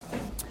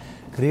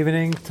Good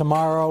evening.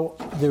 Tomorrow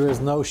there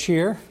is no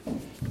shir.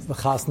 The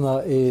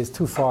chasna is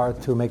too far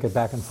to make it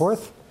back and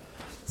forth.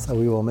 So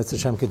we will, Mitzvah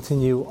Shem,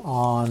 continue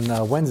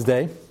on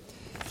Wednesday.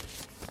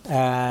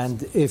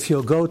 And if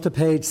you'll go to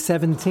page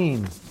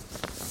 17,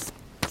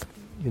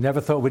 you never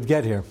thought we'd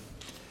get here.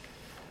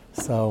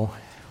 So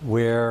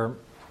we're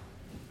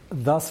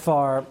thus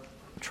far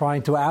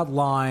trying to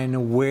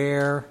outline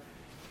where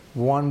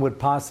one would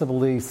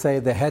possibly say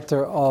the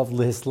heter of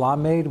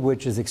Lihislamed,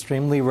 which is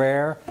extremely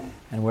rare,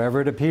 and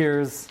wherever it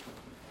appears,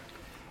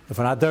 if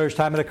we're not Darish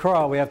time of the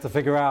Krah, we have to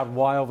figure out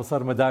why all of a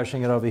sudden we're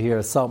darshing it over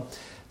here. So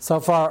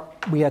far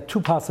we had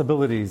two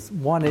possibilities.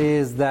 One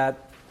is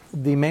that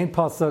the main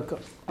pasuk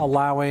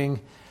allowing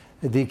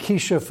the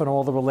kishuf and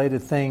all the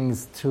related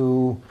things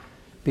to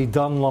be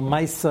done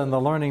lamaisa in the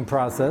learning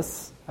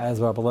process, as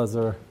Rabbi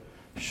Lezer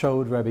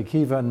showed Rabbi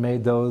Kiva and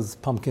made those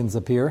pumpkins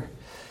appear.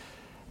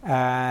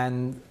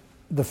 And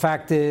the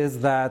fact is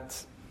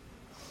that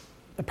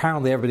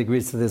apparently everybody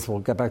agrees to this. We'll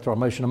get back to our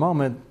motion in a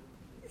moment.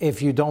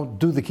 If you don't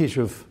do the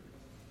kishuf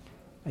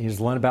and you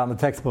just learn about it in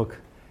the textbook,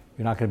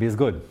 you're not going to be as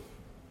good.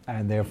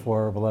 And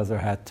therefore, Rabbi Lezer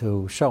had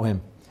to show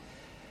him.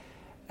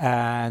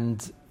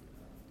 And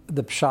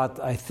the pshat,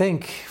 I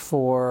think,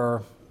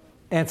 for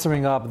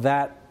answering up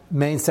that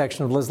main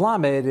section of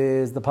Lislamed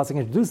is the pasuk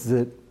introduces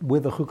it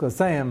with the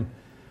Chukosayim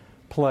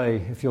play,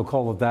 if you'll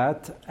call it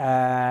that.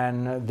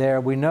 And there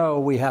we know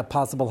we have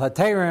possible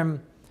heterim.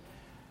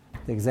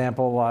 The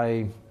example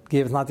I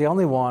give is not the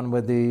only one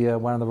with the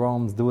one of the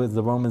Romans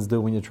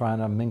do when you're trying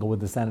to mingle with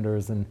the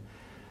senators and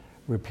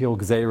repeal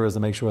gzeiras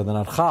and make sure they're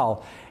not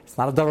chal. It's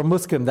not a davar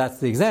muskim, that's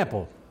the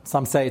example.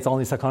 Some say it's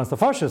only sakanas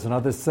tafashis, and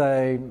others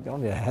say you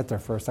don't need a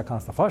heter for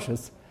sakanas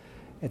tafashis.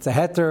 It's a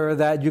heter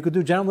that you could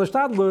do general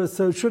ishtadlus,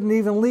 so it shouldn't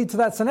even lead to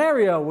that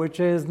scenario, which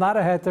is not a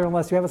heter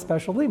unless you have a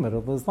special limit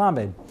of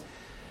Islamed.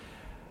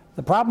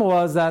 The problem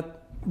was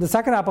that the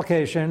second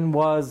application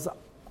was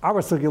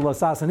our sugya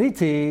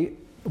sasaniti,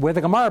 where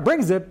the Gemara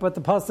brings it, but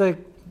the pasuk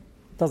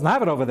doesn't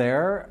have it over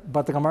there.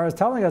 But the Gemara is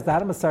telling us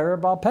that a Masayra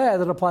Baal Peh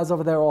that applies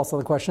over there also.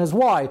 The question is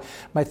why.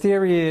 My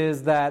theory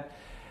is that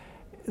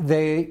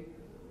they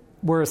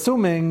were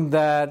assuming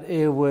that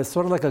it was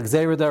sort of like a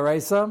Gzeira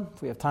D'Oraisa.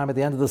 If we have time at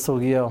the end of the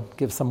sugya, I'll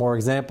give some more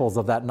examples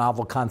of that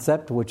novel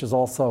concept, which is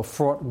also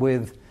fraught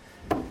with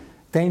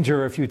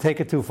danger if you take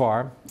it too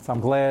far. So I'm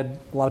glad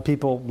a lot of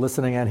people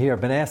listening in here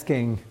have been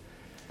asking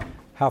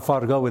how far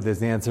to go with this.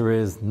 The answer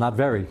is not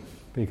very,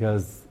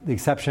 because the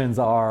exceptions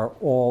are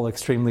all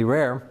extremely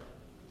rare.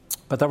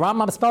 But the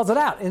Rambam spells it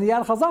out in the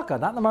Yad Chazaka,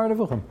 not in the Moreh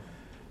Nevuchim.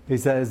 He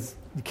says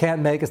you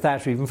can't make a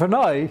statue even for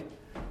Noi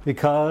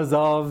because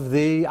of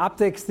the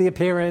optics, the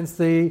appearance,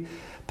 the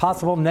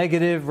possible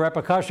negative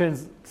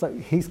repercussions. So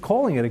he's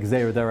calling it a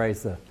Gzeira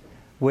D'Oraisa,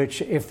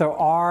 which if there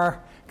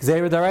are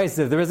Gzeira D'Oraisa,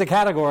 if there is a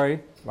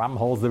category, Rambam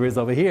holds there is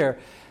over here.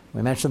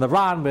 We mentioned the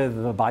Ran with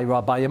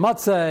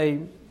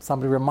Bayamotzei.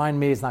 Somebody remind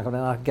me, it's not going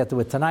to get to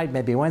it tonight,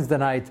 maybe Wednesday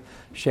night,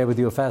 share with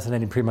you a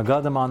fascinating Prima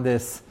Gadim on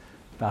this,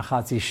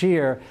 B'Achatzi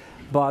Shir.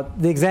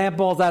 But the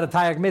examples out of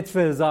Tayyag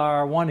Mitzvahs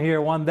are one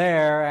here, one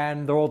there,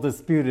 and they're all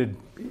disputed.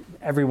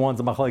 Everyone's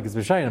a Machlekes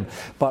B'Sheinim.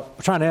 But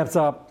we're trying to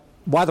answer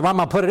why the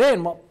Rambam put it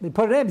in. Well, he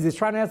put it in because he's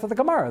trying to answer the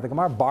Gemara. The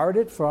Gemara borrowed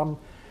it from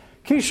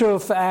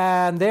Kishuf,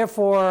 and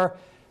therefore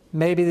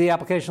maybe the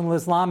application of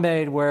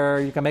Lislamed, where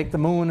you can make the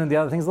moon and the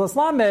other things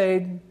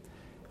Lislamed,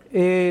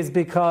 is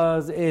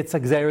because it's a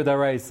Gzeira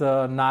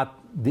D'Oraisa, not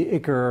the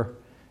Iker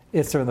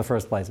Isser in the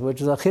first place,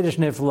 which is a Chiddush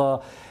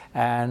Nifla,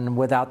 and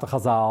without the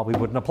Chazal, we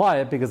wouldn't apply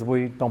it because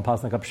we don't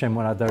pass Rab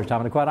Shimon at Darish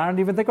Tam. I don't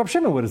even think Rab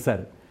Shimon would have said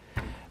it.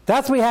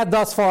 That's what we had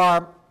thus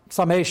far.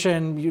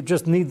 Summation, you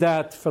just need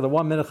that for the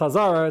 1 minute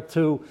Chazara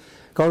to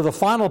go to the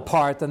final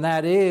part, and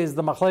that is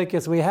the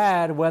Machlekes we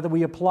had, whether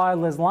we apply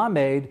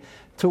Lislamed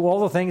to all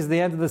the things at the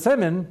end of the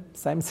Siman,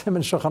 same Siman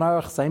Shulchan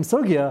Aruch, same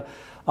Sugya,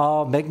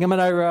 making a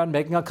menorah and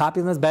making a copy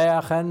of the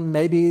Mizbeach and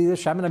maybe the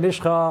Shemin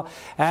HaMishcha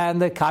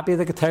and the copy of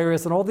the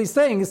Keteris and all these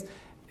things.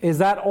 Is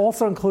that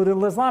also included in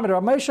Lislamed?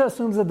 Rav Moshe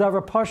assumes the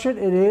Davar Pashit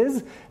it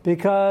is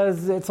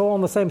because it's all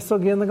in the same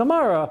Sugya in the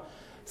Gemara.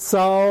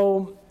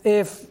 So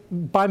if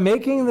by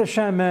making the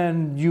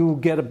Shemin you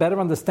get a better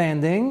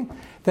understanding,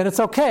 then it's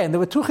okay. And there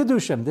were two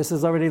Chidushim. This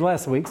is already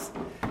last week's.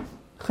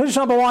 Chidush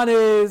number one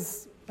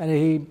is, and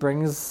he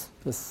brings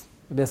this,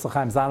 Bissel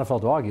Chaim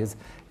Zanefeld argues,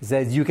 he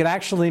says you can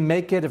actually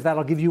make it if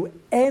that'll give you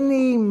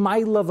any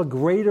mile of a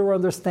greater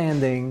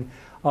understanding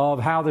of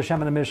how the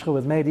Shemin HaMishcha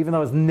was made, even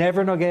though it's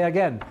never Nogei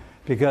again,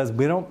 because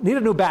we don't need a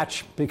new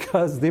batch,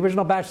 because the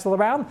original batch is still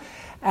around.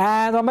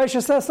 And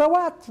Moshe says, so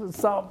what?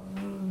 So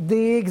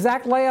the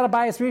exact layout of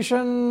Bayis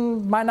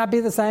Rishon might not be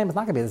the same. It's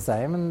not going to be the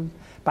same. And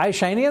Bayis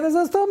Sheni, and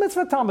there's still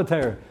mitzvah Talmud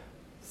Torah.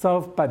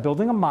 So by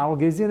building a model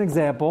gives you an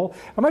example.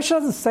 Moshe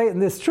doesn't say it in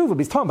this truth, but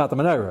he's talking about the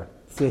menorah.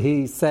 So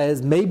he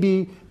says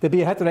maybe there'd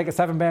be a head to make a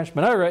 7-branch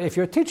menorah if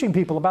you're teaching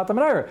people about the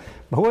menorah.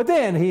 But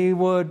then he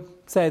would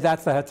say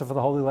that's the heter for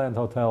the Holy Land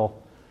Hotel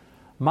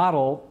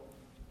model.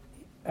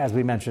 As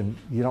we mentioned,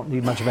 you don't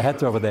need much of a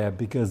heter over there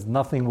because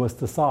nothing was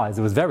to size.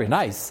 It was very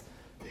nice,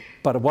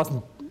 but it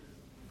wasn't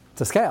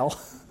to scale.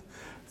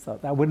 So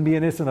that wouldn't be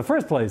an issue in the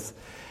first place.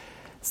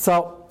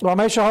 So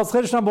Ramesha holds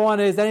chiddush number one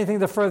is anything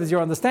that furthers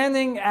your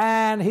understanding,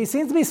 and he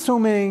seems to be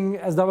assuming,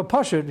 as David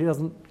Pashut, he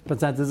doesn't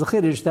present as a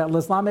chiddush, that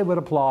Lislame would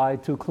apply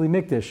to Kli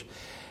Mikdash.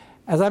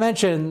 As I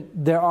mentioned,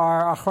 there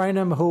are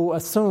Achronim who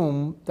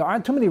assume, there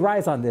aren't too many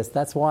rayas on this,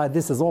 that's why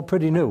this is all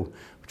pretty new.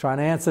 We're trying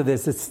to answer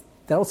this.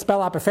 They don't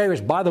spell out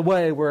Beferish, by the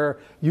way, we're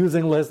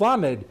using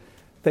Lislamed.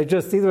 They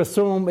just either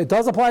assume it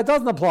does apply, it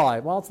doesn't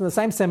apply. Well, it's in the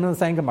same sim, in the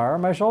same Gemara,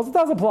 Ramesha holds it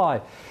does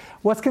apply.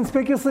 What's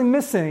conspicuously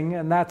missing,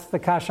 and that's the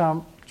kasha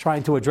I'm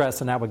trying to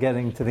address, and now we're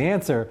getting to the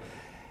answer.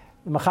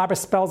 The Mechaber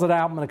spells it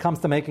out when it comes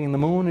to making the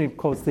moon. He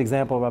quotes the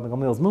example of Rabbi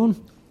Gamliel's moon,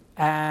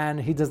 and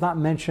he does not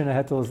mention a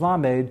heter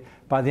Islamed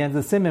by the end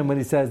of the siman when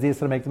he says the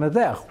to make the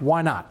medech.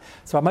 Why not?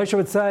 So Moshe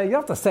would say, you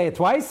don't have to say it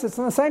twice. It's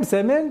in the same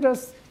siman.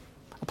 Just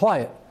apply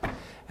it.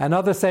 And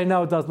others say,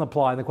 no, it doesn't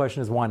apply. And the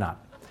question is, why not?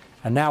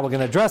 And now we're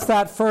going to address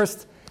that.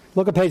 First,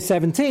 look at page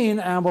 17,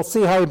 and we'll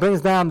see how he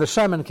brings down the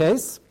Shemin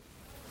case.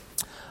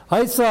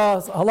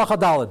 Halacha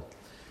Daled.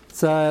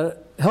 It's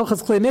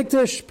Hilchas Kli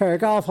Mikdash,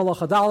 Perek Aleph,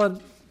 Halacha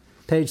Daled,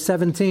 page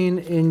 17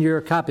 in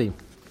your copy.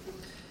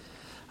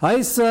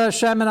 Haisa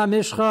Shemin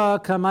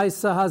HaMishcha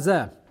Kamaisa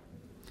Hazeh.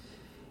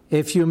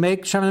 If you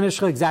make Shemin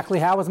HaMishcha exactly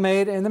how it was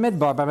made in the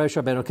Midbar, by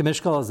Moshe Rabbeinu,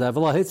 Kamishcha Hazeh,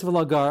 V'lo Hitz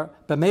V'lo Gar,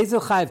 B'mezil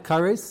Chayiv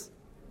Karis,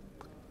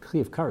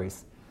 Chayiv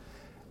Karis,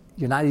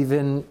 you're not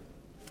even,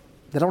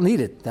 they don't need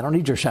it. They don't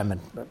need your Shemin.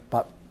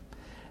 But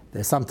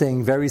there's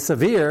something very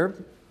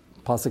severe.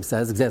 Pasuk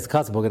says,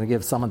 we're going to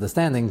give some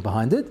understanding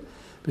behind it.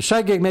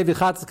 B'shegeg maybe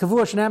chatz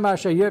kavua shneimar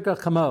sheyirka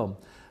chamo.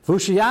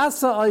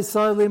 V'ushiyasa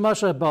oisoi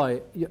moshe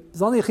boy. It's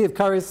only a chiv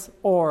karis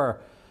or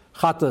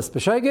chatas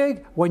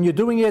b'shegeg when you're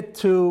doing it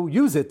to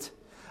use it.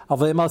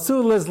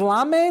 Avleimasu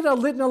lizlamed a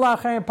litna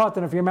lachem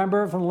patan. If you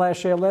remember from the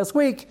last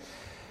week,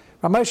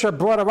 Ramesha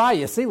brought a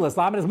raya. See,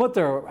 lizlamed is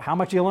mutter. How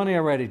much are you learning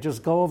already?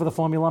 Just go over the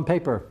formula on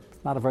paper.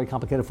 It's not a very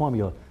complicated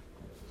formula.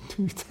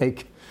 You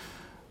take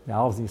the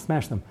olives and you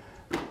smash them.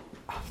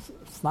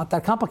 It's not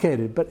that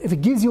complicated, but if it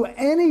gives you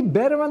any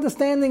better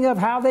understanding of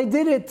how they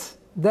did it,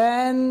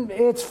 then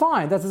it's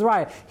fine. That's his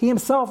raya. He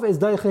himself is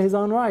daicha his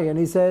own raya, and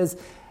he says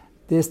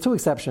there's two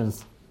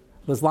exceptions: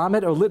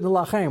 Lislamed or Litn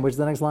Lachem, which is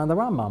the next line of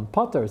the Rambam.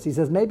 Potters. He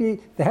says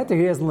maybe the heter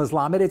here isn't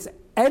Lislamed; it's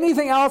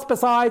anything else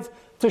besides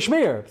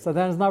Tashmir. So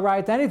then there's no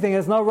raya to anything.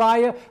 There's no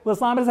raya.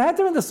 Lislamed is a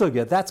heter in the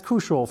sugya. That's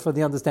crucial for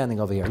the understanding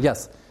over here.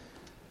 Yes.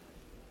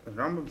 The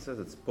Rambam says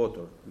it's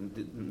potter.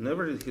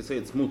 Never did he say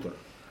it's mutter.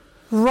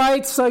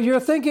 Right, so you're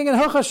thinking in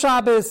Hilchas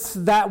Shabbos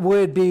that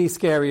would be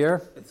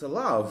scarier. It's a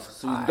lav,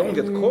 so you don't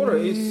get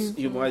koros,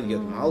 you might get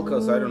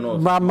malchus, I don't know.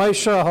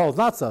 Ramesha holds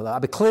not so. I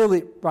mean,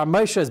 clearly,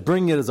 Ramesha is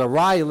bringing it as a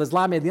raya,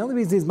 Islamia. The only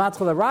reason he's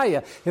matzchel a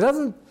raya,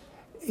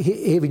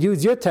 he would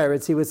use your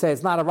teretz, he would say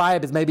it's not a raya,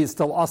 but maybe it's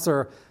still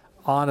usher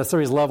on a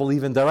serious level,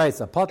 even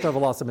deraisa. Potter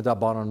v'lasem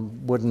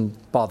d'Rabbanan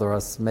wouldn't bother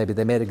us. Maybe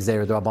they made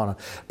Gzeira d'Rabbanan.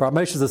 But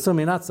Ramesh is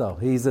assuming not so.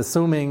 He's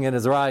assuming in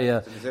his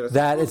raya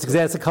that it's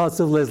Gzeira Tzakos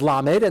of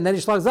Lislamed, and then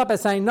he slugs up by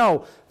saying,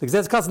 no, the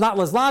Gzeira Tzakos is not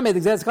Lislamed,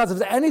 the Gzeira Tzakos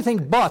is anything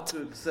but.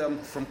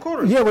 From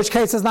Korah. Yeah, which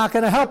case is not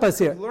going to help us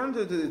here. We've learned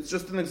that it's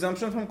just an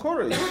exemption from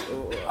Korah.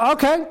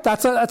 Okay,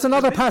 that's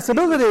another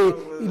possibility.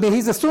 I mean,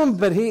 he's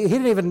assumed, but he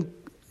didn't even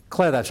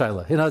clear that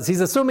shayla.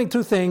 He's assuming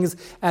two things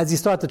as he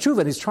starts the tshuva,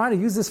 and he's trying to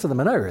use this for the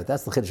menorah.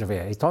 That's the chiddush of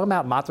here. He's talking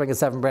about matring a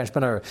 7-branch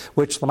menorah,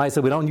 which Lamai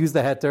said we don't use the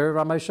heter.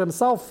 Ramesh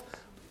himself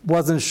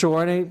wasn't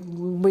sure,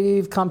 and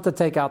we've come to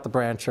take out the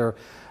branch, or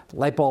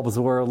light bulbs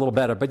were a little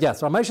better. But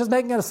yes, Ramesh is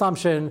making an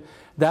assumption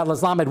that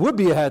Laslamed would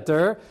be a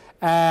heter,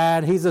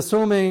 and he's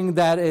assuming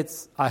that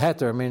it's a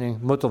heter, meaning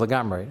mutter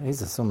legamrei.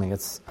 He's assuming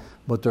it's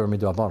mutter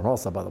midrabanan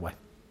also, by the way.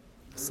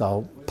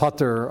 So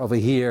potter over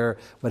here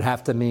would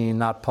have to mean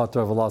not potter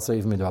of Allah, so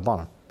even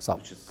midrabanan. So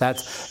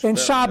that's in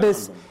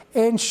Shabbos.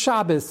 In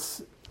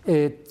Shabbos,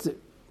 it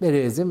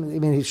is. I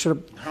mean, he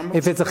should.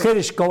 If it's a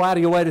chiddush, go out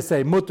of your way to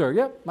say mutter.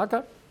 Yeah,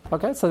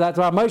 okay. So that's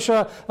why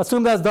Moshe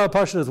assumed that's Dor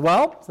Pashut as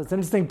well. So it's an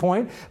interesting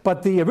point.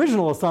 But the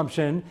original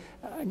assumption,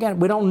 again,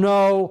 we don't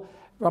know.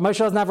 Moshe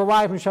doesn't have a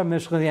right from Shem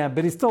Mishcha in the end,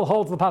 but he still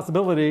holds the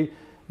possibility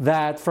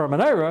that for a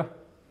menorah,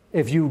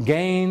 if you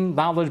gain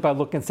knowledge by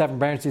looking at 7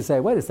 branches, you say,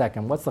 wait a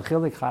second, what's the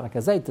chilik Chanukah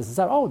zayt? This is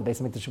 7. Oh, the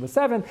base of Mikdash was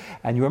 7,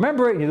 and you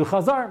remember it, and you do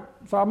chazar.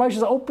 So our Moshe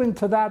is open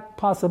to that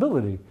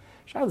possibility.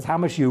 Shaila is how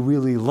much you're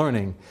really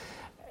learning.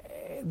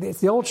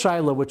 It's the old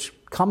Shaila which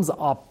comes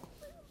up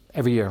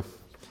every year,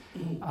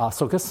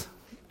 Sukkot,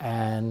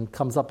 and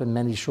comes up in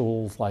many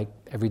shuls like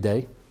every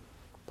day,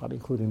 probably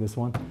including this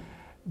one.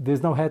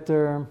 There's no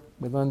heter.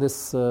 We learned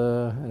this in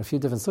a few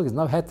different sukkahs.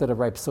 No heter to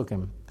write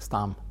psukim,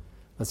 stam.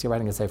 Unless you're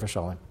writing a Sefer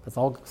Shalom. That's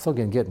all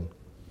Sugi and Gittin.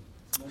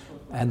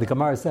 And the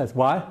Gemara says,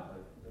 why?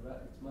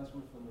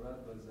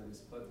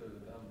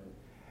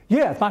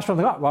 Yeah, it's mashma from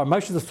the Gemara. Well,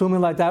 Moshe is assuming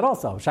like that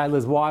also. Shaila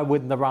is, why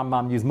wouldn't the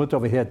Rambam use mut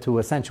over here to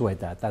accentuate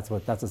that? That's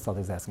what Sadiq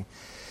is asking.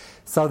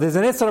 So there's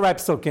an issur to write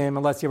psukim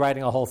unless you're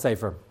writing a whole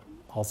Sefer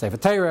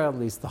Torah, at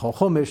least the whole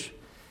Chumash.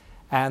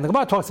 And the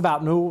Gemara talks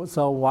about nu,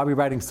 so why are we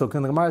writing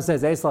psukim? The Gemara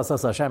says, Eis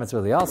L'Asas Hashem, it's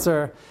really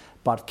Aser.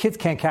 But kids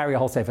can't carry a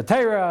whole Sefer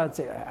Torah,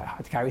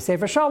 to carry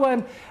Sefer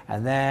Shalom.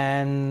 And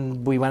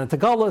then we went into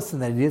Golus,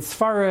 and they did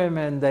Sfarim,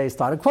 and they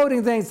started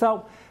quoting things.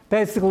 So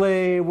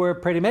basically, we're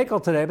pretty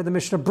makel today, but the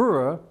Mishnah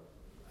Berurah,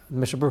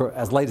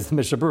 as late as the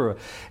Mishnah Berurah,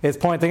 is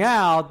pointing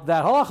out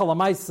that halacha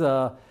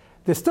l'maisa,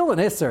 there's still an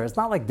isser. It's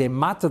not like they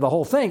matter the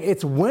whole thing.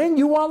 It's when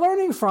you are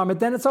learning from it,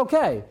 then it's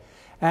okay.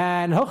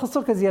 And Hilchos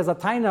Sukkos, he has a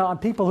taina on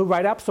people who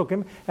write up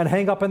sukkim and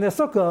hang up in their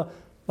sukkah,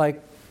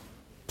 like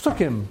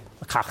sukkim,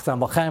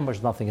 chachzam lachem, which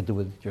has nothing to do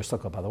with your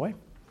sukkah, by the way.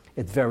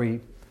 It's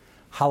very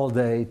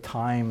holiday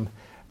time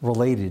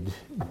related,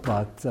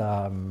 but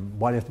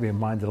why do you have to be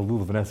reminded of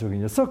lulav and esrog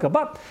in your sukkah?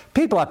 But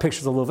people have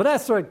pictures of lulav and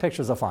esrog,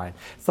 pictures are fine.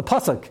 It's the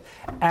pasuk.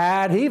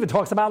 And he even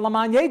talks about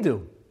laman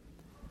yedu.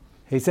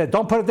 He said,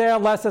 don't put it there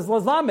unless it's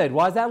leslamed.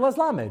 Why is that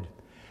leslamed?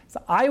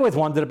 So I always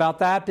wondered about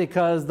that,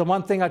 because the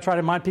one thing I try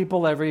to remind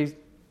people every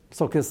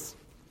sukkahs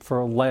for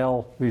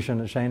Leil, Rishon,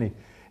 and Sheni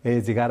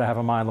is you got to have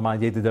a mind laman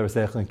yedu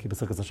deresech and keep a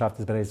sukkahs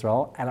l'shavtis b'nei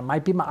Yisrael. And it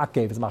might be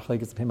ma'akev, it's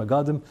machlekes pim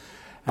agadim,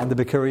 and the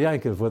B'kiri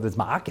Yankov, whether it's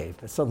ma'akev,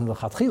 it's something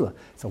l'chatchila.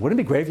 So wouldn't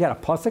it be great if you had a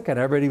pasuk and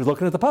everybody was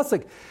looking at the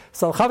pasuk?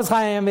 So Chavetz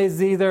Chaim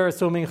is either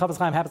assuming Chavetz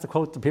Chaim happens to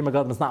quote the Pim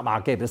Agadim, it's not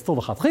ma'akev, it's still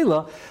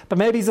l'chatchila, but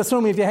maybe he's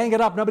assuming if you hang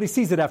it up, nobody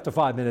sees it after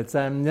 5 minutes,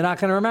 and you're not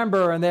going to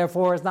remember, and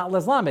therefore it's not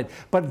leslamed.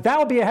 But that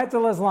would be a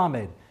heter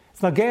leslamed.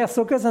 It's nagei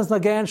sukkahs and it's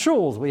nagei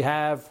shuls. We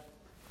have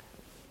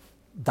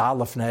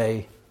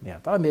dalafnei,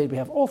 we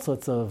have all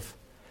sorts of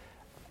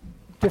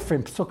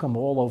different psukim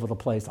all over the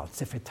place on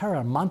Sefer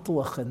Torah,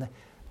 Mantelach, and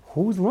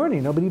who's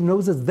learning? Nobody even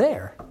knows it's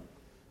there.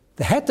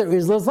 The heter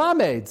is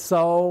leslamed.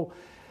 So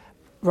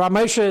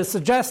Ramesha is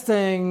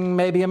suggesting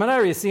maybe a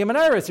menorah. You see a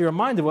menorah, you're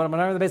reminded what a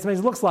menorah in the base of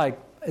Mikdash looks like.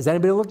 Is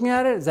anybody looking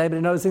at it? Is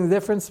anybody noticing the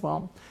difference?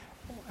 Well,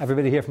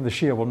 everybody here from the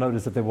Shia will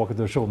notice if they walk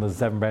into a shul and there's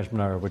a 7-branch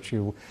menorah, which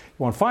you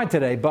won't find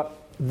today. But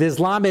this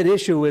lamed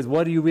issue is,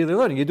 what are you really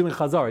learning? You're doing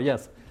chazar,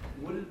 yes.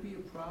 Would it be a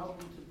problem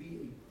to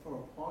be for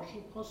a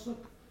partial pasuk?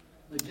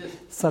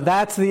 So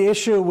that's the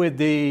issue with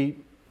the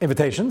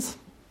invitations,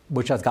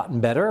 which has gotten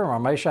better.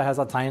 Ramesha has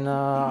a taina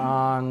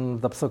on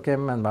the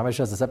psukim, and Ramesha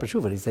has a separate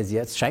shuvah. He says,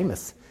 yeah, it's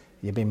shemus.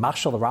 You're being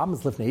machshal the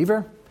rabbis lifnei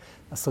iver.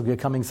 That's sugya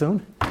coming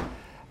soon.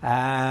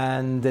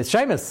 And it's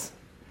shemus.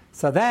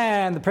 So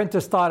then the printer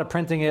started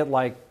printing it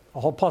like a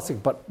whole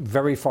pasuk, but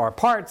very far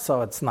apart,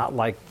 so it's not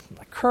like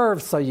a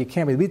curve, so you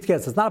can't really read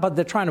together. So it's not about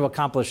they're trying to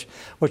accomplish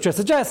what you're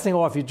suggesting,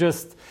 or if you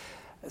just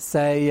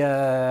say,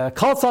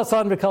 kol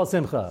sasan v'kol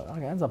simcha.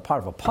 Okay, that's a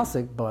part of a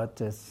pasuk, but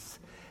it's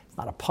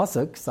not a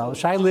pasuk. So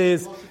shaila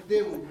is,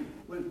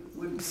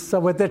 so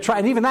what they're trying,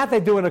 and even that they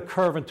do in a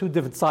curve on two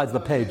different sides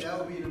of the page. That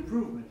would be an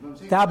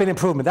improvement. That would be an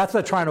improvement. That's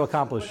what they're trying to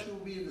accomplish. What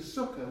would be in the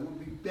sukkah? It would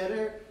be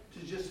better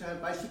to just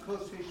have bicycle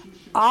station.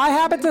 I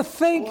happen to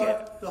think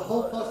the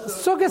whole pasuk.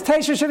 Sukkah's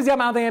Teisha Shivas Yom,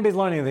 I don't think anybody's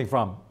learning anything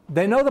from.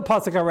 They know the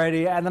pasuk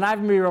already, and then I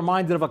haven't been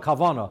reminded of a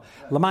kavana.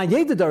 L'man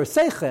Yedu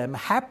Seichem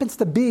happens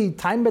to be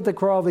time at the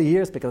crow over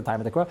here, speaking of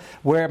time at the crow,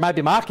 where it might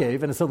be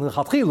makev and it's still in the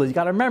chatchila. You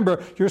got to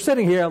remember, you're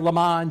sitting here,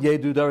 L'man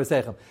Yedu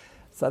Seichem.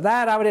 So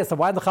that I would ask, so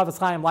why did the Chavetz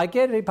Chaim like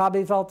it? He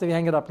probably felt if you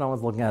hang it up, no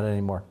one's looking at it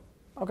anymore.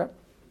 Okay,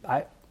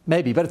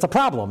 maybe, but it's a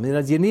problem.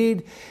 You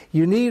need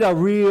a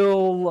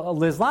real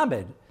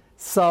Lislamed.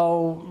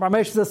 So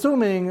Ramesh is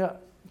assuming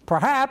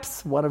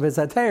perhaps one of his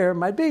heter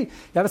might be, you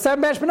have a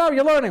 7-branch menorah,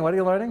 you're learning. What are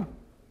you learning?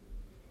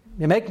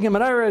 You're making a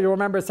menorah, you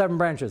remember 7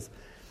 branches.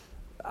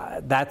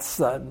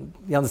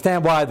 You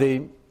understand why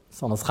the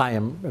Salmas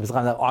Chaim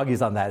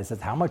argues on that. He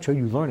says, how much are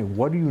you learning?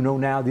 What do you know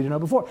now that you didn't know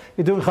before?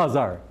 You're doing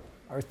chazar.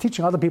 Or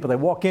teaching other people. They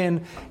walk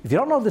in. If you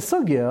don't know the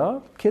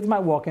sugya, kids might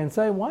walk in and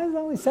say, why is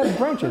there only 7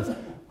 branches?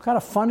 What kind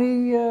of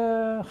funny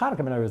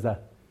Hanukkah menorah is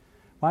that?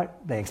 Right?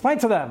 They explain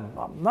to them,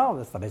 no,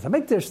 that's the Beis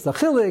HaMikdash, it's a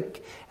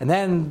chilik. And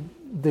then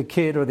the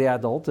kid or the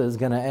adult is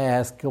going to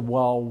ask,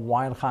 well,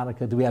 why in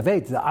Hanukkah do we have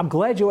 8? I'm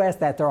glad you asked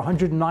that. There are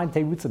 109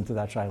 teirutzim to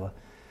that shaila.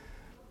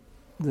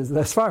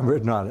 That's far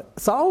written on it.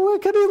 So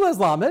it could be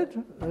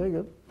Lislamed. Very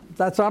good.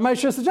 That's what I'm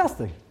sure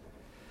suggesting.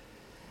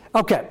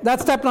 Okay,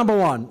 that's step number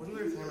 1. Wasn't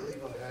there four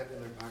people had in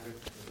their pockets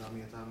the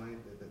Zami Atamai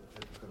that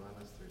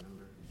Kavanas to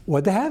remember?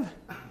 What'd they have?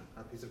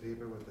 A piece of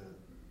paper with the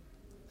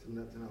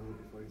to know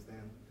before you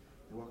stand.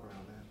 They walk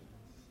around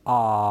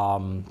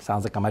that.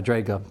 Sounds like a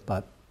madrega,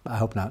 but I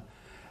hope not.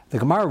 The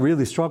Gemara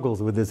really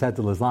struggles with this head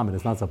to Islam, and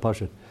it's not so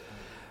pashut.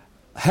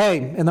 Hey,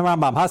 in the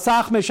Rambam,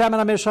 Hasach Mishem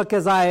and Amishcha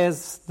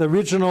Kezayis, the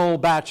original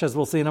batch, as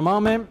we'll see in a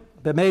moment.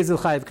 B'meizil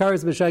Chayiv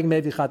Karis B'sheg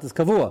Mevi Chatas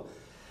Kavua.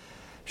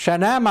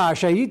 Shanamar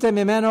Shayitem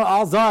Mimeno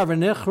Al Zar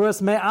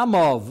V'Nichrus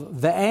Me'amov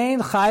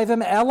V'Ein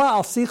Chayivim Ella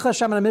Al Sicha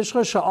Shem and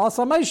Amishcha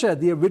Sha'asa Moshe,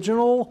 the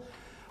original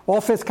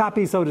office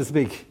copy, so to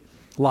speak.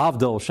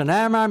 Lavdol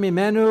Shanamar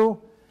Mimenu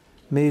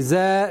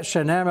Mizeh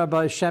Shanamar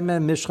B'Shem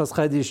Mishchas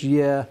Chadish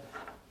Yeh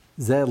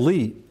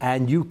Zeli,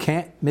 and you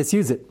can't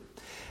misuse it.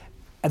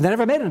 And they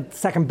never made a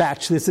second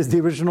batch. This is the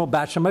original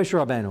batch of Moshe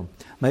Rabbeinu.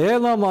 There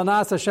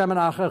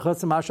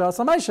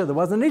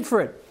wasn't a need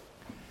for it.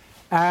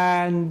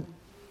 And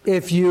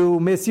if you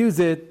misuse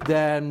it,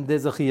 then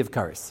there's a chiyuv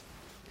kares.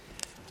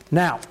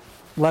 Now,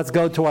 let's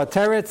go to our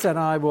teretz, and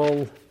I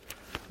will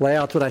lay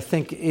out what I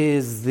think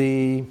is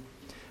the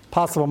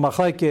possible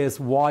machlekes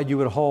why you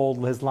would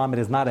hold his lamed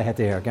is not a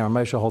heter. Again,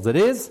 Moshe holds it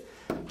is.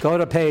 Go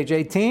to page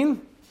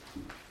 18.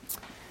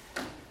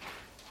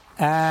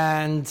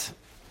 And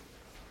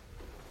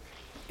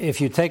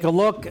if you take a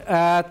look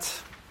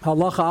at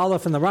Halacha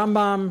Aleph in the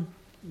Rambam,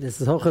 this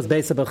is Hilchos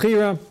Beis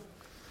Bechira,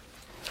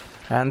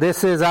 and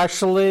this is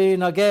actually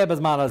Nageh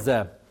B'zman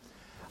Hazeh.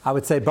 I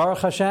would say Baruch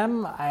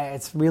Hashem,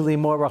 it's really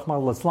more Rahman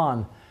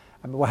al-Islan.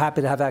 I mean, we're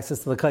happy to have access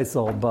to the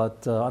Kaisel,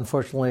 but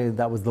unfortunately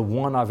that was the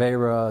one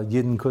Avera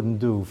Yidden couldn't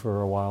do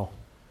for a while,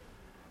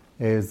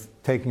 is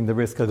taking the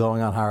risk of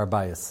going on Har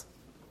Bayis.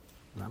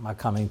 I'm not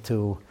coming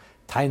to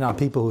tie on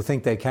people who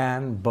think they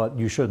can, but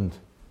you shouldn't.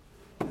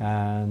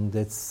 And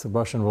it's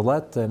Russian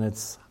roulette, and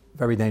it's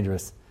very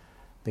dangerous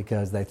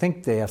because they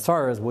think they have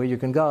stars where you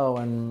can go,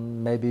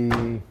 and maybe,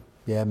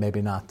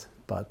 maybe not.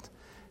 But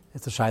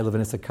it's a shayla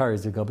and it's a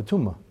kares, you go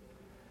betuma.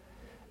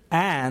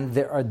 And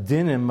there are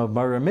dinim of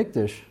Mara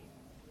Mikdash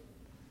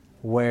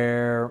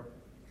where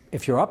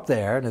if you're up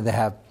there, and they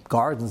have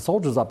guards and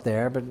soldiers up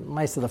there, but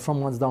most of the from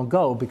ones don't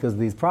go because of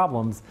these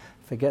problems.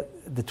 Forget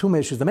the tumah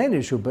issue is the main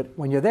issue, but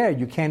when you're there,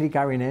 you can't eat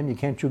garinim, you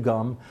can't chew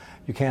gum,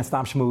 you can't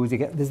stop shmooze.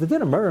 There's the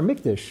din of Mara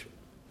Mikdash,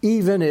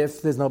 even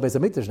if there's no Beis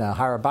Hamikdash now.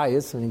 Har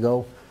Bayis, when you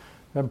go,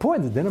 very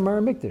important, the din of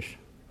Mara Mikdash.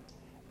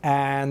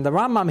 And the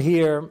Rambam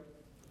here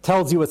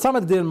tells you what some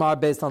of the din are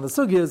based on the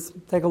sugyas.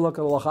 Take a look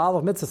at Halacha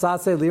Aleph, Mitzvah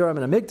Saseh, Liram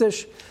in a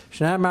Mikdash,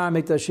 Shnei Mara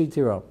Mikdash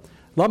Shitiro.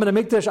 Lam in a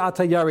Mikdash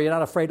Atayari, you're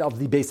not afraid of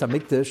the Beis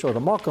Hamikdash or the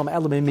Makom,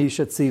 Elam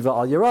Mishat Tziva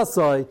Al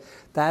Yerasoi.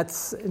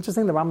 That's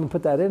interesting, the Rambam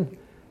put that in.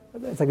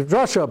 It's like a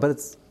drasha, but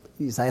it's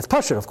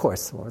pashut, of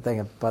course.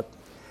 But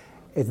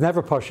it's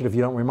never pashut if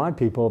you don't remind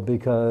people,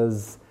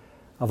 because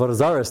Avodah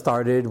Zarah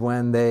started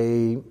when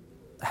they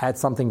had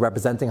something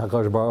representing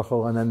HaKadosh Baruch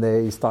Hu, and then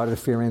they started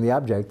fearing the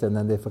object, and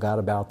then they forgot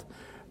about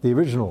the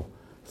original.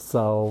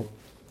 So,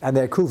 and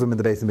they're Kuvim in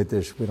the Beis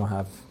Hamikdash. We don't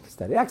have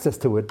steady access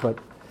to it, but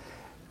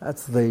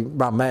that's the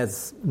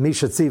Ramez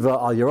Mishat Tziva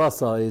Al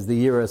Yerasa is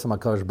the Yiras of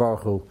HaKadosh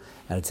Baruch Hu,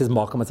 and it's his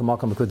Malkum. It's a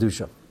Malkum of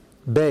Kedusha.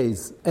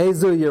 Beis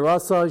Ezu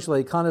Yerasa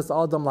Shleikanis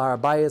Adam Lahar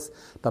Bayis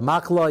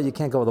B'Makla, you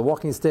can't go with a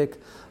walking stick.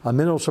 A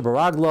Minul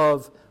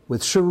Shabaraglov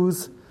with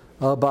shoes.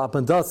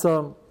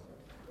 Ba'apandasa,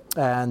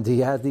 and he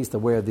had these to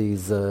wear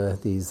these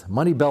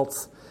money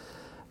belts,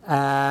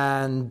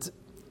 and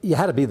you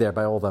had to be there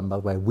by all of them. By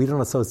the way, we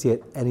don't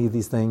associate any of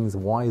these things.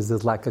 Why is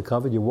this lack of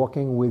cover? You're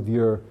walking with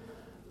your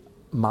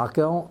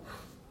makel.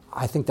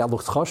 I think that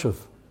looks chashuv.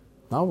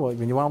 No,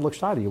 when you want to look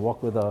shady, you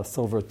walk with a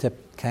silver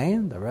tip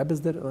cane. The Rebbe's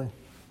did it. So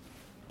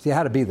you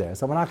had to be there.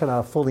 So we're not going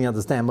to fully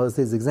understand most of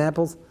these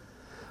examples.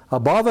 A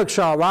bavak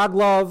shah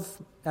raglov,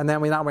 and then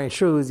when you're not wearing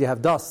shoes, you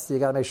have dust. So you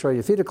got to make sure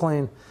your feet are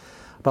clean.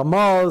 But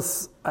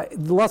most,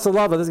 lots of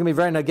love, this is going to be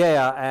very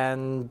nageya,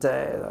 and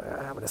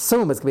I would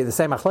assume it's going to be the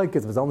same achlekes.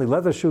 If it's only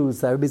leather shoes,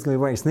 so everybody's going to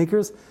be wearing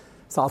sneakers.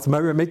 So it's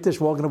Mary Mikdash,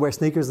 we're all going to wear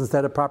sneakers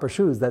instead of proper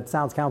shoes. That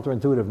sounds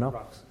counterintuitive, no?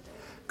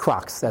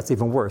 Crocs, that's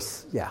even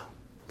worse, yeah.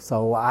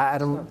 So I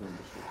don't,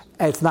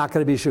 it's not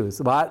going to be shoes,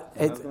 but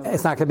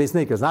it's not going to be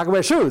sneakers. It's not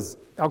going to wear shoes.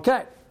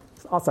 Okay.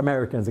 Us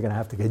Americans are going to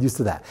have to get used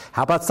to that.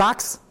 How about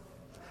socks?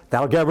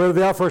 That'll get rid of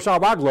the Alpha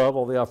Shabbat glove.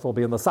 All the Alpha will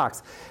be in the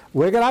socks.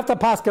 We're going to have to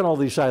paskin all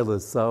these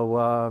shaylas,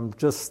 so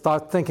just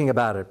start thinking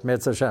about it.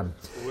 Mitzvah Hashem.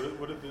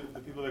 What do the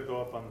people that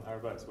go up on Har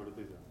Bayis, what do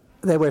they do?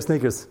 They wear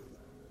sneakers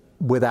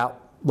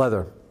without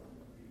leather.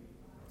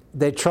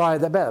 They try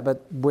their best,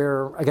 but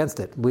we're against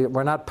it.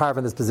 We're not part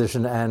in this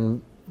position,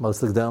 and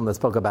most of them that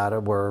spoke about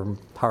it were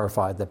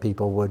horrified that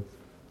people would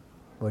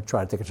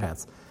try to take a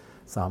chance.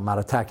 So I'm not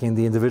attacking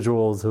the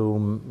individuals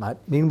who might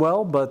mean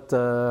well, but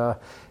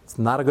it's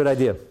not a good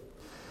idea.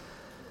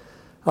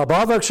 If you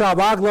get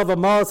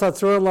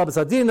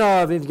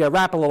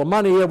wrap a little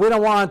money, we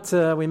don't want,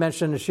 we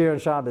mentioned Shir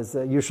and Shabbos,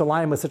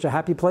 Yerushalayim was such a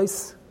happy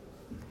place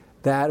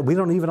that we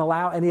don't even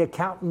allow any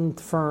accountant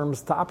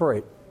firms to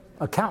operate.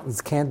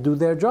 Accountants can't do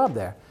their job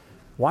there.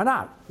 Why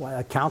not? Why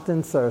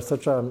accountants are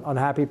such an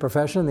unhappy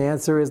profession? The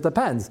answer is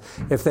depends.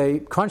 If they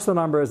crunch the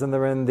numbers and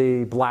they're in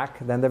the black,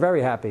 then they're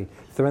very happy.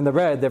 If they're in the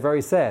red, they're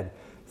very sad.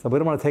 So we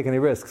don't want to take any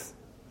risks.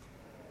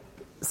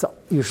 So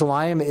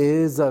Yerushalayim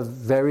is a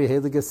very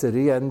heilige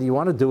city, and you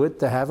want to do it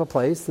to have a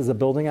place. There's a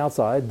building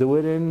outside. Do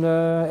it in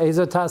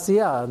Ezer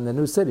Tasiyah, in the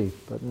new city,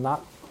 but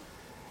not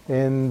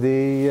in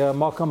the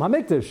Malkam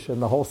Hamikdash. And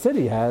the whole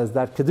city has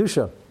that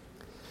kedusha.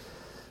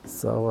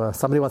 So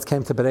somebody once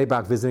came to Bnei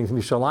Brak visiting from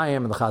Yerushalayim,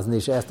 and the Chazon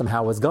Ish asked him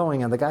how it was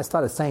going, and the guy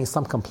started saying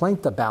some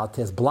complaint about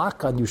his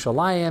block on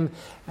Yerushalayim,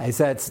 and he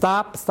said,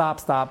 stop.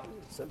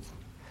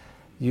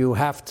 You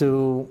have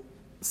to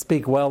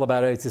speak well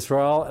about Eretz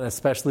Yisrael, and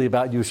especially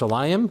about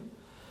Yerushalayim.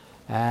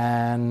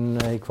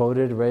 And he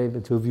quoted Rei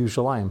B'tuv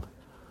Yerushalayim.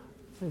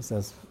 He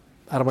says,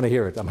 I don't want to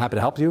hear it. I'm happy to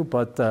help you,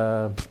 but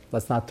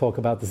let's not talk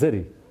about the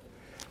city.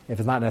 If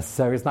it's not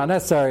necessary, it's not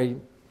necessary.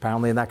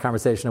 Apparently in that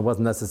conversation it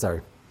wasn't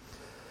necessary.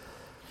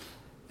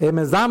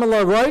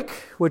 Mezamala Roik,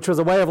 which was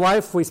a way of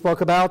life we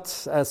spoke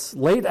about as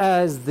late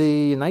as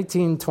the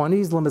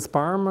 1920s, Limbus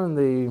Parm and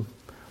the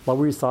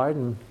Lower East Side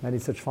and many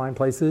such fine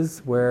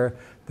places where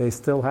they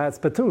still had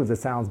spittoons. It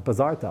sounds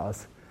bizarre to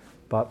us,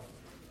 but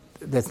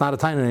that's not a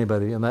time to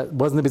anybody, and that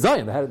wasn't the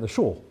bizayin. They had it in the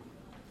shul,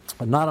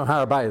 but not on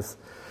Har Bayis,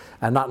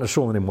 and not in the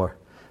shul anymore.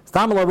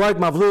 Stam l'roik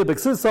mavli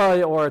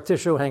b'ksusai or a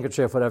tissue,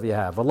 handkerchief, whatever you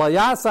have. Lo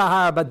yasa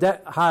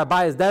Har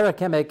Bayis derech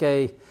can make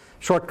a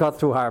shortcut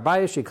through Har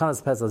Bayis. She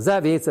kanas pesach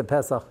zev yitzeh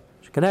pesach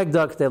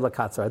shkenegdak de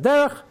lekatzar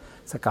derech.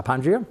 It's a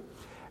kapandria.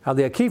 Al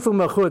the akifu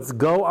mechutz,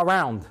 go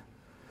around.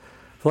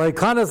 Lo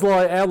kanas lo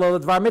elo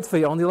l'dvar mitzvah.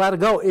 You're only allowed to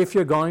go if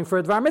you're going for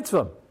a dvar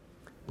mitzvah.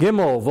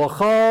 Gimel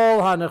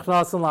v'chol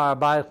ha'nechnasen l'Har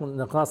Bayis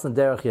nechnasen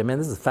derech yamin.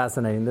 This is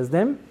fascinating. This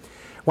dim.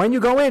 When you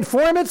go in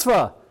for a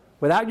mitzvah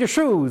without your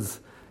shoes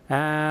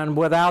and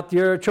without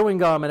your chewing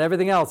gum and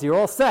everything else, you're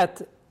all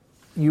set.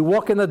 You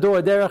walk in the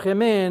door derech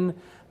yamin,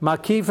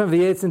 makif and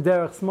v'yetzin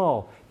derech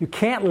small. You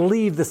can't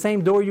leave the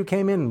same door you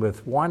came in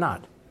with. Why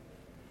not?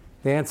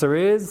 The answer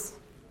is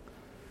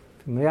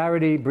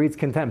familiarity breeds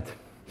contempt.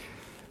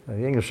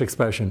 The English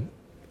expression.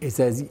 It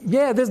says,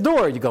 yeah, this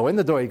door. You go in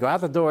the door, you go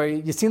out the door.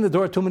 You've seen the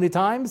door too many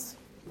times.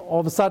 All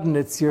of a sudden,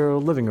 it's your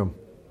living room.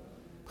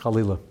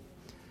 Chalila.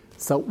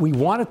 So we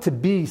want it to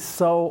be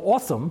so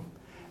awesome.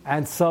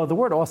 And so the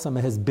word awesome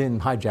has been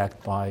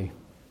hijacked by, I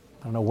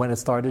don't know when it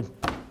started,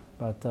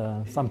 but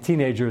some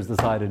teenagers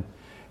decided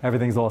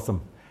everything's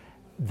awesome.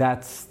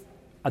 That's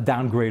a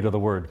downgrade of the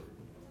word.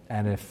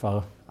 And if,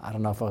 I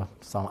don't know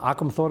if some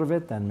Akum thought of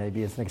it, then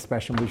maybe it's an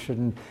expression we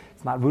shouldn't,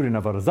 it's not rooted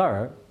in Avodah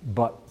Zarah,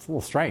 but it's a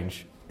little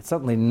strange. It's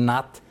certainly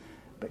not,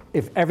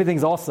 if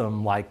everything's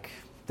awesome, like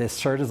this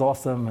shirt is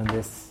awesome and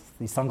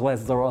these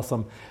sunglasses are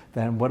awesome,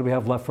 then what do we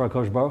have left for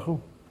HaKadosh Baruch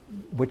Hu?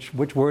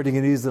 Which wording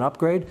it is an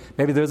upgrade?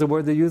 Maybe there's a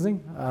word they're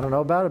using. I don't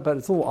know about it, but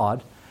it's a little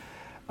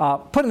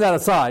odd. Putting that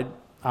aside,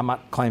 I'm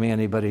not claiming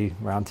anybody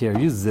around here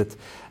uses it,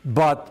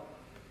 but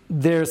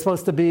there's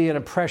supposed to be an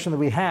impression that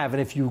we have,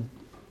 and if you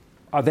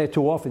are there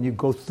too often, you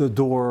go through the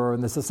door,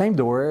 and it's the same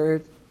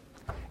door,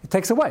 it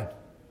takes away.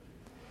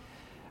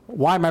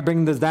 Why am I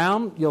bringing this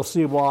down? You'll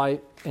see why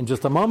in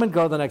just a moment.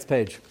 Go to the next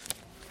page.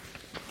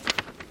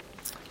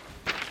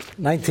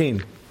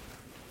 19.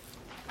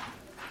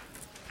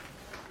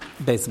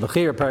 Beis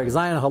Bechira, Perek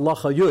Zayin,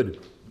 Halacha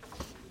Yud.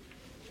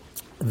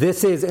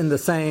 This is in the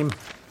same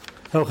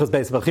Hilchos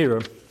Beis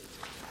Bechira.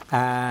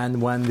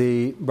 And when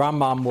the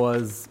Rambam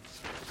was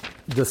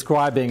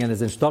describing in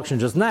his introduction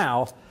just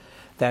now,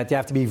 that you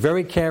have to be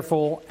very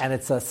careful, and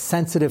it's a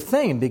sensitive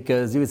thing,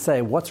 because you would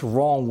say, what's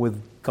wrong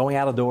with going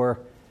out a door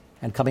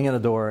and coming in a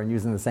door and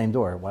using the same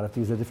door? Why have to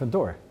use a different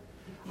door?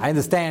 I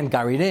understand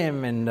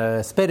garidim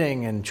and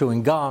spitting and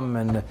chewing gum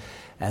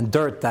and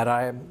dirt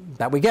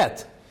that we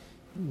get.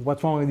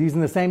 What's wrong with using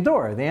the same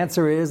door? The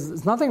answer is,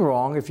 there's nothing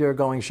wrong if you're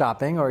going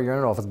shopping or you're in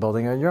an office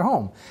building or in your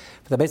home.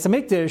 For the Beis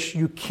HaMikdash,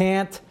 you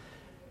can't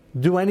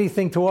do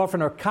anything too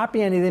often or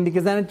copy anything,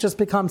 because then it just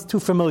becomes too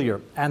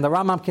familiar. And the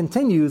Rambam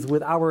continues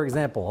with our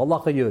example,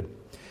 Halacha Yud.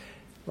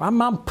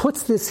 Rambam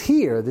puts this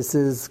here, this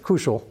is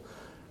crucial,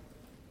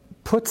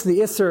 puts the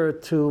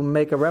Isser to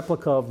make a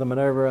replica of the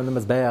Menorah and the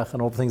Mizbeach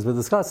and all the things we're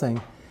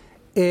discussing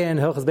in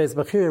Hilchos Beis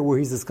Bechira, where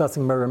he's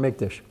discussing Menorah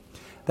Mikdash.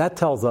 That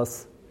tells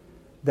us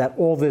that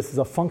all this is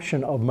a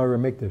function of Menorah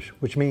Mikdash,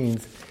 which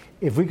means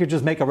if we could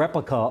just make a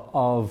replica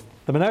of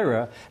the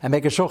Menorah and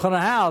make a Shulchan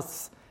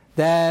House,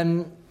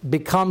 then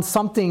becomes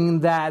something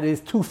that is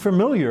too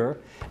familiar,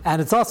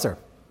 and it's usher.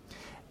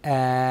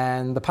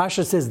 And the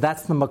Pasha says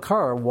that's the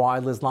makar why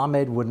Liz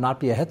Lamed would not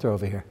be a heter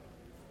over here.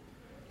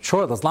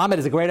 Sure, Liz Lamed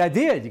is a great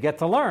idea, you get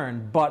to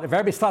learn, but if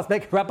everybody starts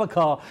making a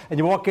replica and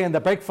you walk in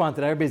the break front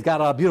and everybody's got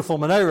a beautiful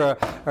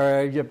menorah,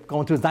 or you go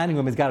into his dining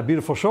room, he's got a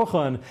beautiful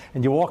shulchan,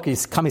 and you walk, you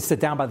sit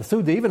down by the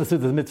Suda, even the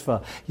Suda is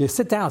mitzvah, you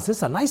sit down, so this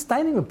is a nice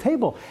dining room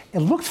table, it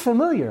looks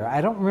familiar, I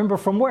don't remember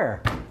from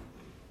where.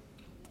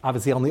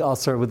 Obviously only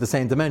usher with the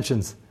same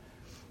dimensions.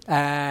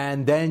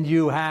 And then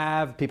you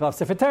have people have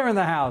Sefer Torah in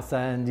the house,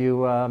 and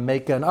you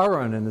make an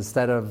aron, and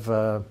instead of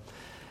a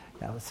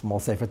small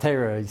Sefer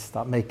Torah, you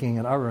start making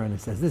an aron. He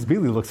says, this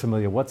really looks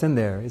familiar. What's in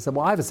there? He said,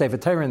 well, I have a Sefer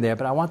Torah in there,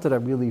 but I wanted to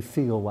really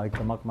feel like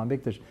the Makam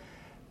HaMikdash.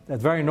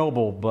 That's very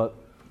noble, but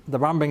the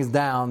Ram brings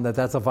down that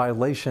that's a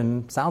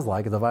violation, sounds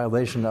like it's a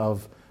violation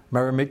of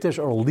Menorah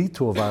Mikdash, or lead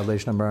to a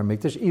violation of Menorah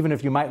Mikdash, even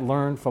if you might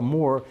learn from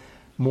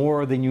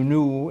more than you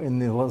knew in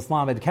the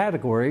Islamic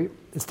category,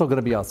 it's still going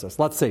to be us. So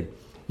let's see.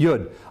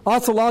 Yud.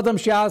 Also, Ladam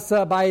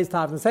Shiasa Bayis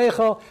Tavnes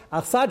Heichel,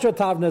 Achsadra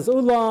Tavnes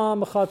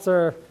Ulam,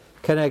 Chatzar,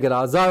 Keneged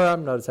Azara.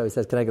 Notice how he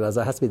says Keneged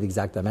Azara has to be the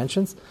exact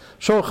dimensions.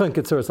 Shulchan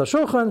Ketzuris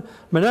HaShulchan,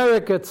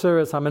 Menorah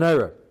Ketzuris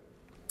HaMenorah.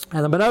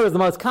 And the menorah is the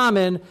most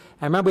common. And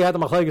remember, we had the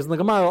machlekes in the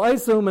Gemara.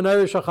 Aisu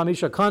menorah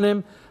shachamisha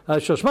kanim,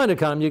 shoshmona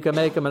kanim. You can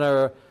make a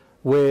menorah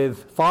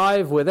with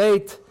 5, with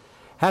 8.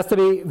 Has to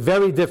be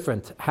very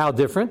different. How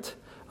different?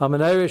 A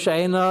menorah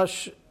she'ena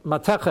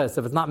mateches.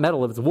 If it's not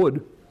metal, if it's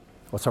wood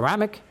or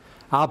ceramic.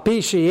 Al pi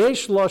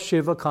sheyesh lo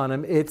shiva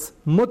kanim. It's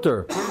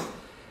mutter.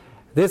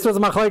 This was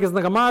machlekes in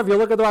the Gemara. If you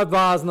look at the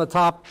Radbaz in the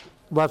top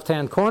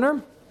left-hand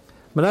corner,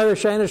 Menorah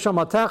she'eina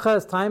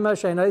shamateches, taima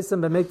she'eina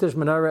isim b'mikdash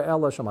menorah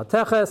ela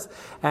shamateches,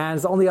 and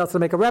it's only else to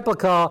make a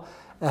replica.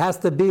 It has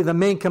to be the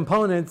main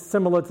component,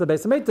 similar to the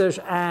Beis Hamikdash,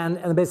 and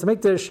in the Beis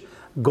Hamikdash,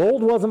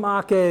 gold wasn't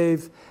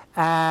ma'akev,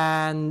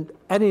 and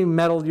any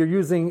metal you're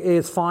using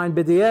is fine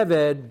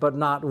b'di'eved, but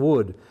not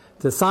wood.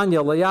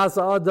 Tesanya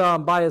leyasa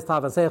adam bayas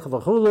tavaseich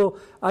v'chulu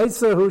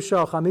aisahu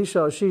shal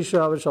chamisha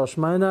shisha v'shal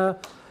shmona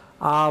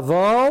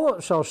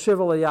avol shal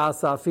shiva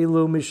leyasa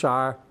afilu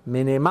mishar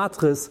mini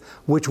matris,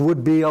 which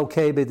would be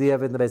okay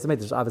b'di'eved in the Beis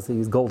Hamikdash. Obviously,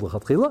 use gold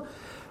l'chatchila.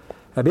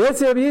 So he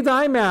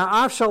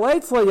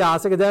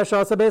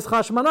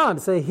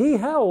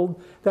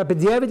held that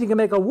b'di'eved you can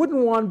make a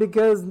wooden one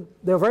because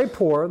they're very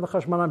poor, and the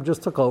Chashmonaim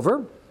just took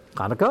over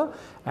Hanukkah,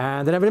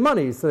 and they didn't have any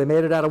money, so they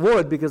made it out of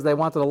wood because they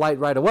wanted a light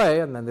right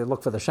away, and then they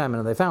looked for the shemen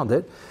and they found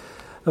it.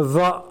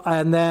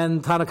 And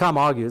then Tanakam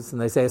argues,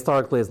 and they say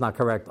historically it's not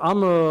correct.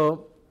 Amru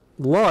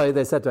loy,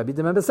 they said to Rabbi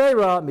Dimon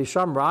Beseira,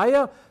 Misham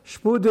Raya,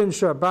 Shpudin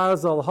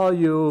Sharbarzal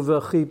Hayu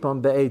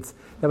V'chipam Be'etz.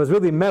 That was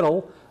really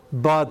metal,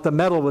 but the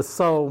metal was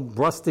so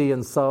rusty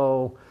and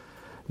so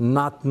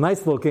not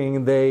nice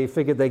looking, they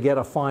figured they'd get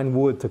a fine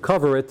wood to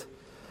cover it.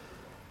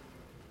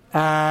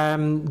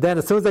 And then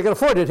as soon as they could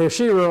afford it,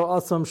 Heshiru,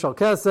 Asum, Shal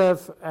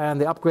Kesef, and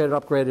they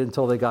upgraded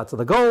until they got to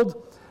the gold.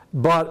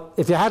 But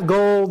if you had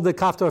gold, the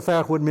Kaftor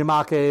Ferch wouldn't be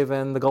Makev,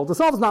 and the gold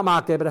itself is not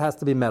Makev, but it has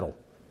to be metal.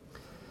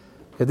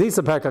 Now the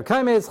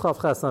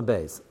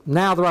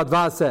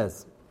Radva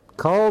says,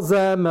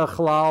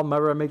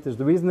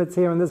 the reason it's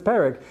here in this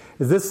parak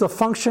is this is a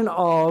function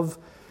of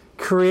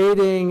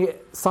creating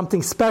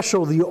something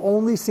special that you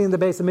only see in the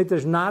Beis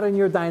Hamikdash, not in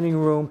your dining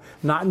room,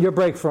 not in your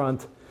break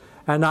front,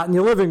 and not in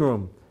your living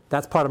room.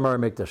 That's part of Mara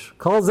Mikdash.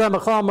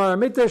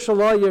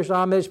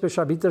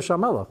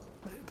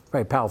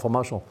 Very powerful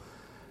mashal.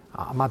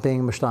 I'm not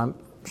being Mishtam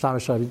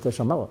Shabita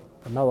Shamela.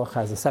 The Melech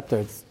has a scepter.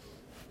 It's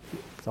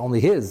only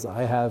his.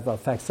 I have a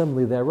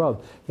facsimile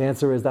thereof. The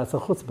answer is that's a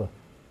chutzpah.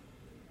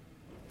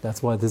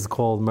 That's why this is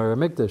called Mara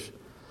Mikdash.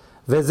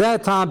 And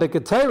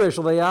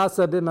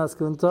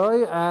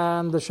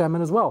the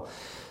Shemin as well.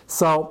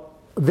 So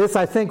this,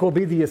 I think, will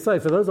be the Yisai.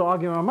 For those who are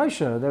arguing on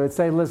Moshe, they would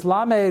say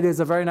Lislamed is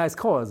a very nice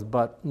cause,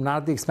 but not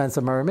at the expense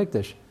of Mara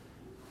Mikdash.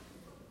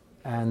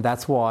 And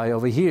that's why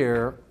over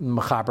here,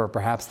 Mechaber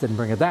perhaps didn't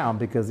bring it down,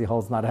 because he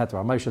holds not a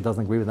heter. Moshe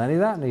doesn't agree with any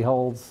of that, and he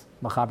holds,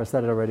 Mechaber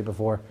said it already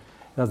before,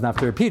 he doesn't have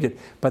to repeat it.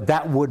 But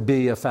that would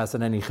be a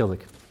fascinating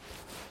chilik.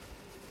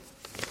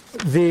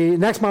 The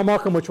next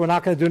Marmakim, which we're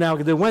not going to do now, we're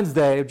going to do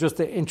Wednesday, just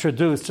to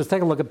introduce, just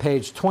take a look at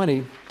page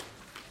 20.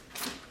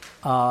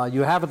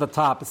 You have at the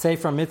top,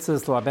 Sefer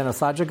Mitzvahs to Rabbeinu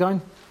Sadja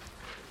going.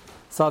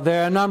 So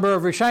there are a number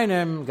of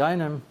Rishonim,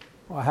 Gainim,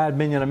 who had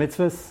minyan of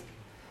mitzvahs.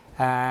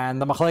 And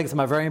the Machlekes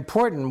are very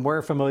important.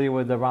 We're familiar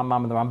with the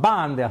Rambam and the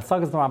Ramban, the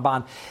Hasagas of the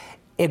Ramban.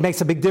 It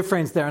makes a big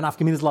difference there in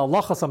Afkaminas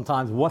La'alacha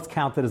sometimes, what's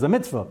counted as a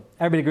mitzvah.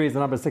 Everybody agrees the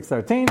number is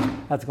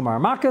 613. That's Gemara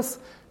Makkas.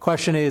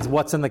 Question is,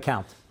 what's in the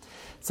count?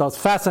 So it's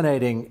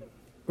fascinating.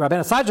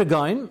 Rabbeinu Sadja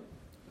Gaon,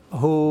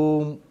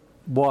 who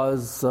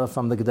was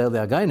from the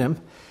Gedolei HaGainim,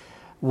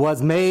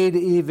 was made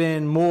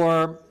even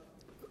more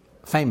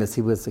famous.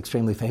 He was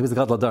extremely famous. He was the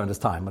Gadol Adar in his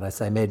time. When I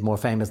say made more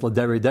famous,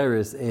 Laderi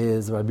Deris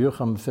is Rabbi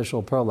Yocham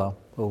Fishel Perlo,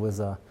 who was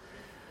a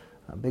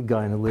big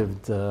guy who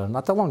lived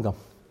not that long ago,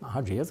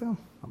 100 years ago,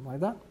 something like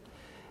that.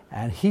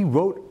 And he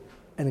wrote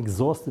an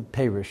exhaustive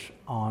parish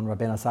on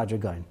Rabbeinu Sadja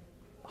Gaon.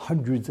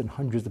 Hundreds and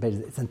hundreds of pages.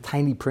 It's in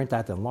tiny print. I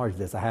have to enlarge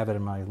this. I have it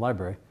in my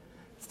library.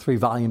 It's 3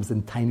 volumes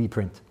in tiny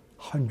print.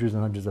 Hundreds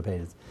and hundreds of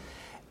pages.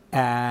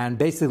 And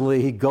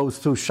basically he goes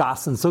through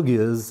Shas and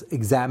Sugyas,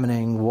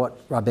 examining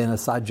what Rabbeinu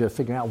Sadja,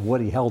 figuring out what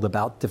he held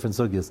about different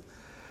Sugyas.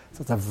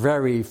 So it's a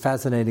very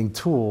fascinating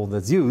tool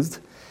that's used.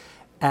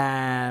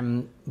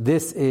 And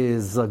this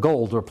is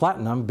gold or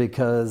platinum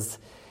because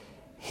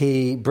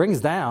he brings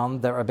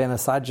down that Rabbeinu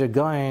Sadja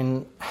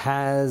Gaon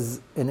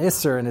has an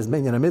Isser in his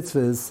Minyan of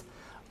Mitzvahs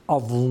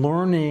of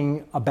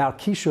learning about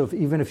Kishuv,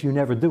 even if you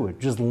never do it,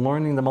 just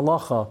learning the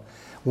Malacha,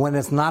 when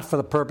it's not for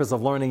the purpose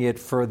of learning it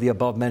for the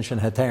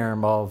above-mentioned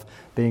heterim of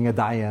being a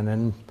dayan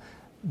and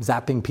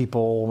zapping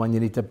people when you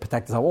need to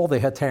protect yourself. All the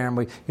heterim,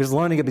 you're just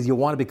learning it because you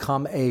want to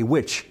become a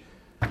witch,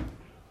 a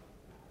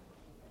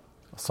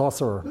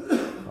sorcerer,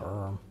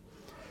 or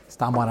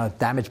still want to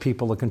damage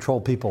people or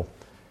control people.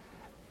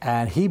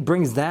 And he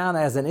brings down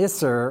as an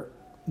Isser,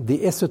 the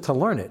Isser to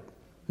learn it.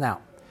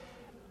 Now,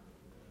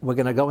 we're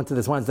going to go into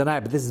this Wednesday night,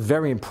 but this is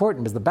very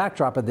important because the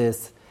backdrop of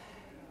this,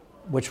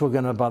 which we're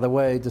going to, by the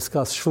way,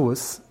 discuss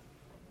Shavuos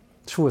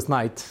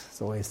night. It's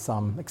always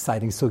some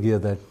exciting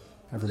sugya that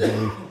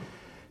everybody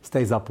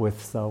stays up with.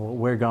 So what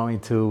we're going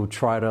to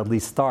try to at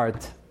least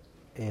start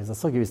is a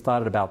sugya we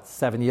started about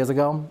 7 years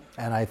ago,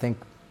 and I think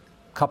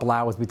a couple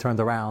hours we turned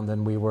around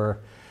and we were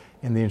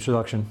in the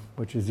introduction,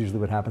 which is usually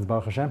what happens,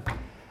 Baruch Hashem.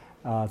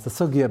 It's a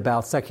sugya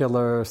about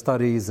secular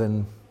studies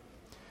and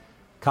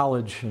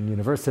college and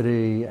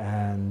university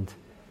and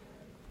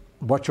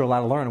what you're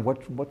allowed to learn and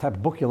what type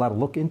of book you're allowed to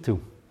look into.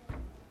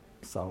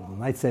 So,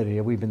 Night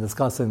Seder, we've been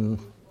discussing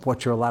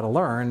what you're allowed to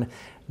learn.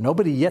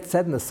 Nobody yet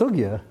said in the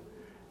sugya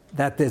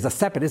that there's a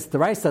separate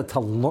Deraisa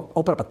to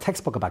open up a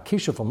textbook about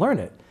Kishuf and learn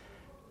it.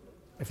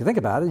 If you think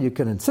about it, you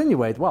can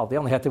insinuate, well, the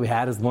only heter we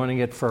had is learning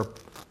it for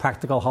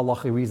practical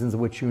halachic reasons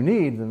which you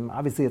need, and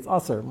obviously it's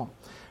usher. Well,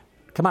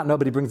 come out,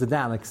 nobody brings it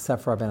down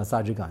except for Rabbeinu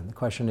Sajigan. The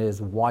question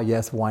is, why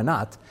yes, why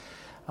not?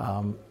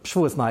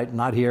 Shavuos night,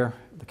 not here.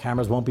 The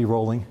cameras won't be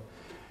rolling.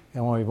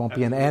 And we won't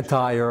be an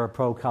anti or a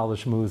pro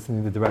college moves in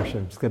either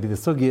direction. It's going to be the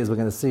sugiyas. We're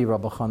going to see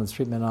Rabbi Chanan's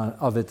treatment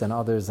of it and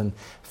others, and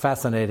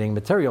fascinating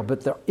material.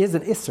 But there is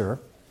an isser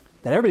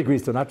that everybody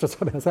agrees to, not just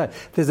Rabbi said.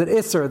 There's an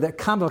isser that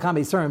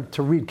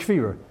to read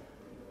kfirah.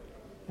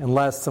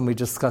 Unless, and we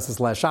discussed this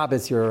last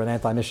Shabbos, you're an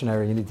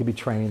anti-missionary, you need to be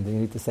trained, and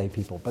you need to save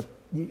people. But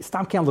you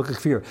stam can't look at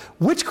kfirah.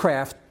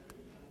 Witchcraft,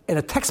 in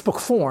a textbook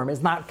form,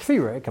 is not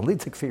kfirah. It can lead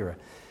to kfirah.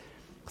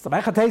 So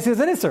Mechatesi is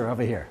an isser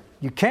over here.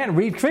 You can't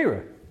read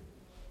kfirah.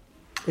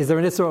 Is there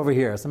an isser over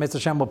here? So Mr.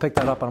 Shem will pick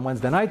that up on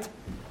Wednesday night.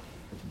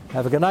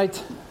 Have a good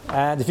night.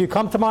 And if you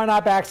come tomorrow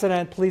night by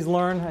accident, please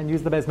learn and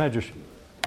use the base medrash.